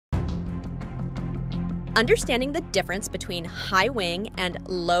Understanding the difference between high wing and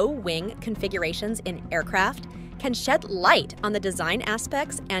low wing configurations in aircraft can shed light on the design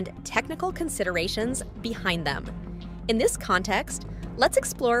aspects and technical considerations behind them. In this context, let's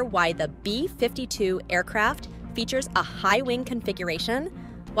explore why the B-52 aircraft features a high wing configuration,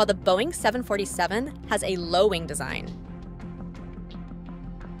 while the Boeing 747 has a low wing design.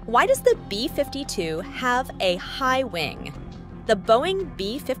 Why does the B-52 have a high wing? The Boeing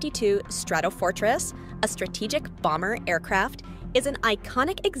B-52 Stratofortress, a strategic bomber aircraft, is an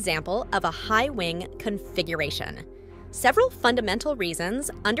iconic example of a high-wing configuration. Several fundamental reasons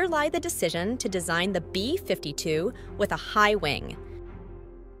underlie the decision to design the B-52 with a high wing.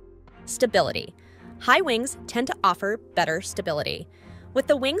 Stability. High wings tend to offer better stability. With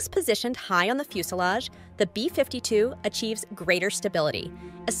the wings positioned high on the fuselage, the B-52 achieves greater stability,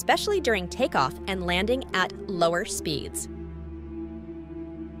 especially during takeoff and landing at lower speeds.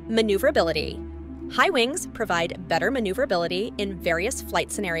 Maneuverability. High wings provide better maneuverability in various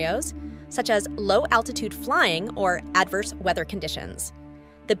flight scenarios, such as low-altitude flying or adverse weather conditions.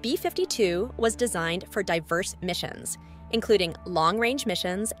 The B-52 was designed for diverse missions, including long-range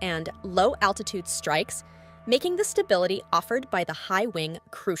missions and low-altitude strikes, making the stability offered by the high wing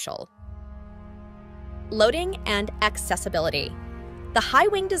crucial. Loading and accessibility. The high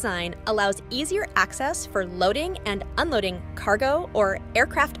wing design allows easier access for loading and unloading cargo or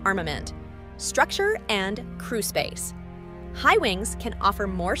aircraft armament, structure, and crew space. High wings can offer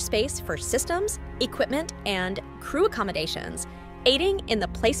more space for systems, equipment, and crew accommodations, aiding in the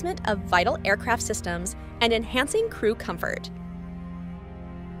placement of vital aircraft systems and enhancing crew comfort.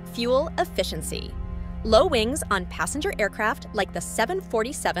 Fuel efficiency. Low wings on passenger aircraft like the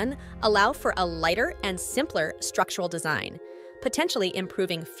 747 allow for a lighter and simpler structural design, potentially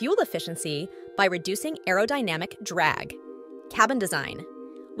improving fuel efficiency by reducing aerodynamic drag. Cabin design.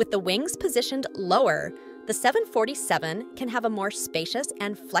 With the wings positioned lower, the 747 can have a more spacious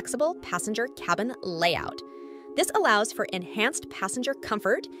and flexible passenger cabin layout. This allows for enhanced passenger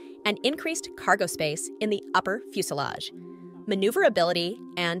comfort and increased cargo space in the upper fuselage. Maneuverability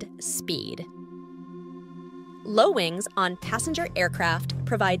and speed. Low wings on passenger aircraft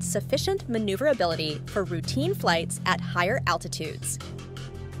provide sufficient maneuverability for routine flights at higher altitudes.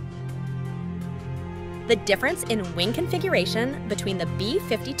 The difference in wing configuration between the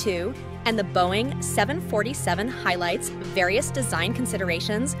B-52 and the Boeing 747 highlights various design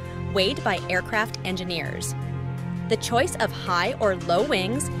considerations weighed by aircraft engineers. The choice of high or low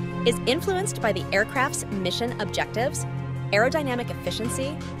wings is influenced by the aircraft's mission objectives, aerodynamic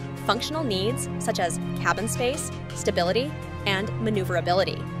efficiency, functional needs such as cabin space, stability, and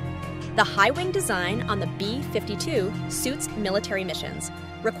maneuverability. The high wing design on the B-52 suits military missions,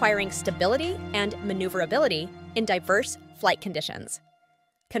 requiring stability and maneuverability in diverse flight conditions.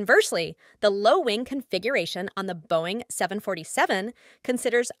 Conversely, the low wing configuration on the Boeing 747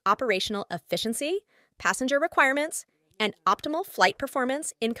 considers operational efficiency, passenger requirements, and optimal flight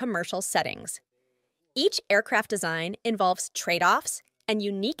performance in commercial settings. Each aircraft design involves trade-offs and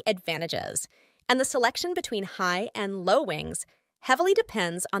unique advantages, and the selection between high and low wings heavily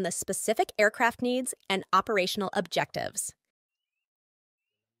depends on the specific aircraft needs and operational objectives.